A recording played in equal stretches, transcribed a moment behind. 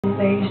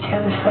days till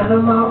they sent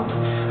him off,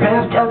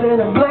 wrapped up in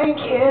a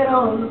blanket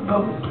on the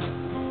boat.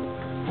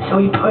 So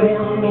he put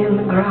him in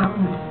the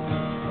ground,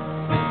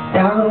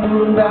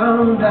 down,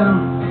 down,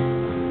 down.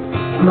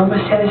 Your mama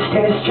said,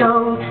 stay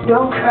strong,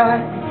 don't cry,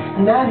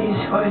 and that is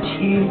what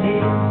she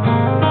did.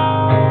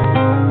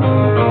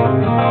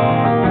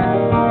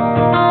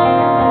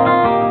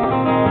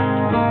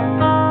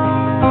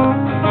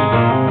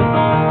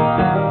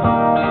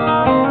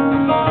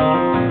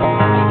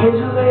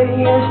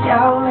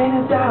 Down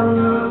later down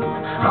the road,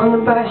 on the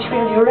bus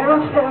with your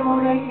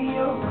FM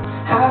radio,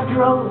 half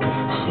drunk,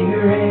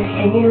 cigarette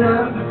hanging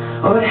out.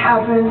 What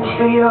happened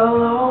to your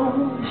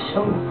lonely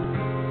soul?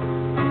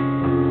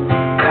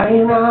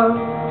 Crying out,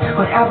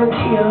 what happened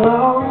to your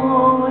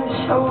lonely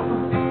soul?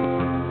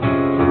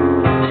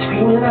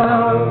 Screaming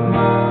out,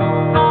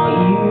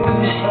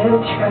 you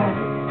said try.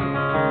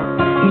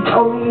 You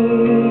told me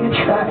to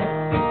try,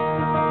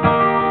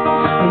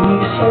 and you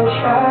said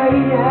try,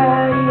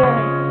 yeah,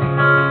 yeah.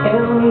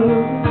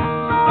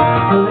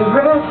 And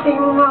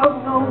everything I've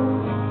known,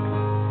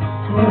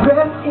 and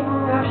everything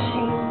I've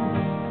seen,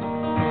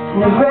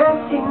 and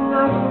everything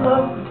I've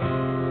loved,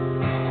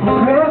 and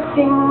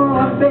everything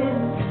I've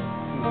been,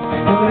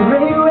 and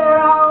everywhere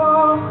I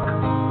walk,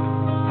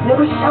 and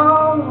every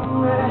song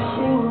that I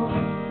sing,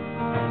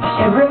 just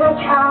every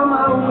time I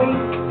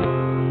wake,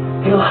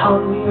 it'll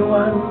haunt me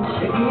once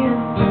again.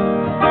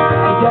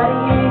 Your daddy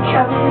ain't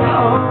coming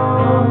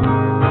home.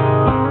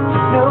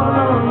 No,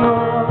 no, no.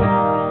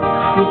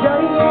 Your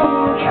daddy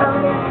ain't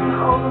coming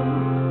home.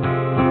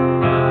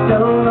 No,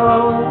 no.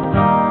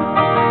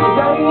 Your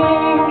daddy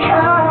ain't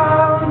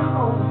coming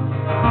home.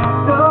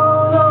 No,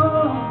 no.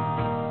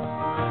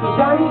 Your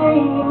daddy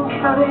ain't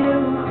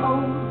coming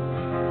home.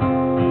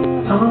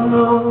 No,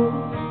 no.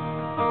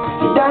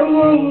 Your daddy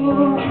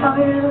ain't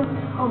coming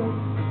home.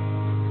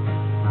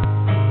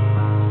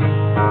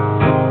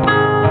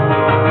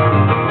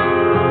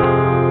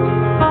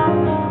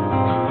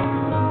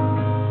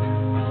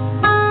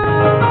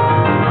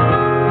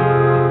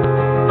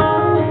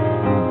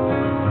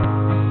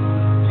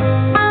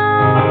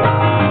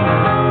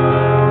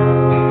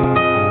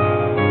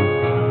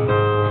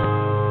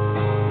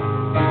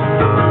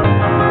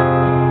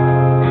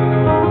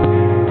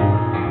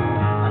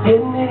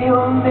 Didn't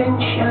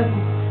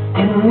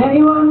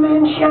anyone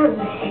mention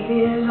the hate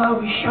is all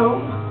we show?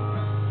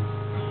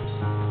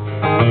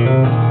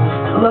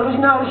 Love is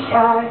not a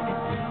side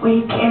we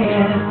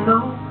can't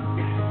know.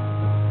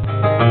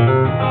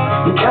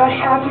 You cut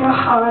half your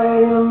heart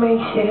and it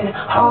makes it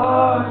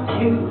hard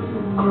to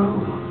grow.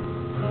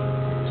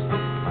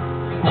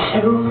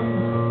 Soon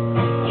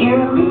you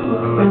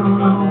will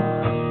know.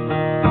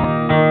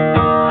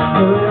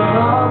 We'll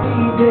all be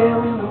there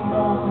in the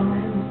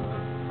morning.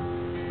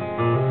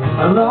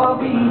 I'll all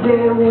be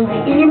there in the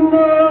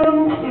evening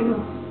too.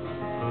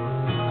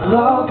 I'll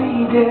all be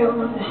there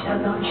when the sun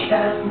don't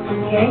shine,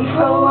 and the ain't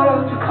for a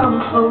while to come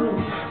floating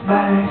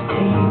back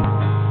to you.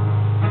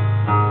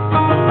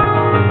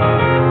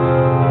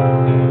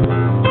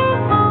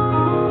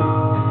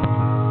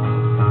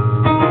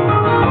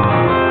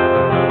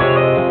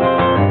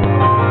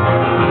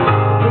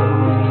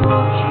 Didn't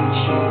anyone teach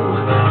you?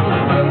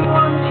 Didn't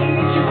anyone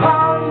teach you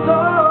how to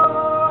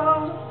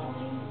love?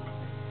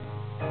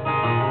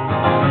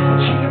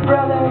 Cheat your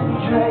brother and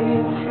drag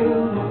him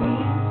through the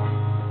weeds.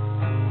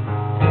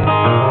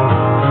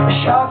 A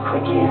sharp,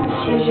 quick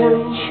incision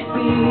should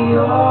be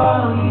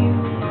all you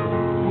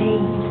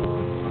need.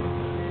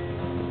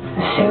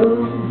 And soon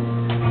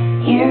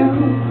you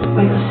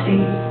will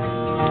see.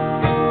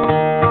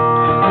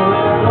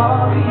 We'll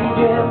all be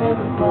there in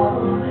the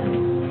morning.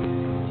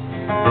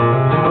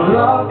 We'll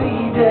all be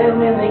there in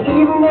the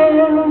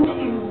evening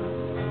too.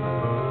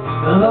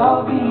 We'll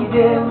all be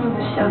there when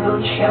the sun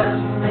don't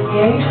shine, and you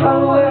ain't for a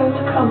while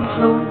to come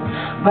floating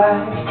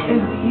back to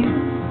you.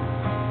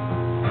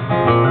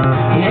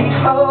 You ain't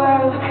for a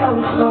while to come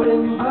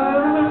floating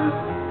back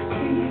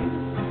to you.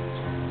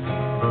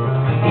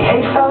 You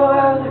ain't for a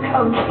while to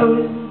come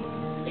floating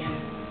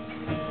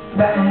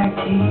back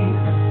to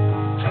you.